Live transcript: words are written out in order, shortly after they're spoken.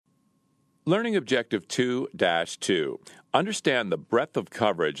Learning Objective 2-2. Understand the breadth of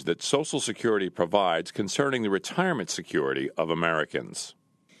coverage that Social Security provides concerning the retirement security of Americans.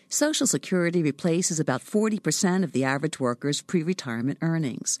 Social Security replaces about 40% of the average worker's pre-retirement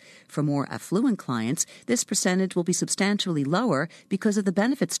earnings. For more affluent clients, this percentage will be substantially lower because of the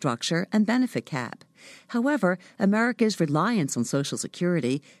benefit structure and benefit cap. However, America's reliance on Social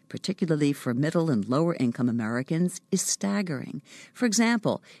Security, particularly for middle and lower-income Americans, is staggering. For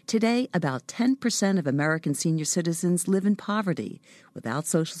example, today about 10% of American senior citizens live in poverty. Without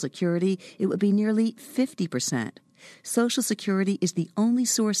Social Security, it would be nearly 50%. Social Security is the only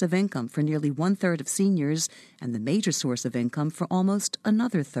source of income for nearly one-third of seniors and the major source of income for almost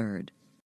another third.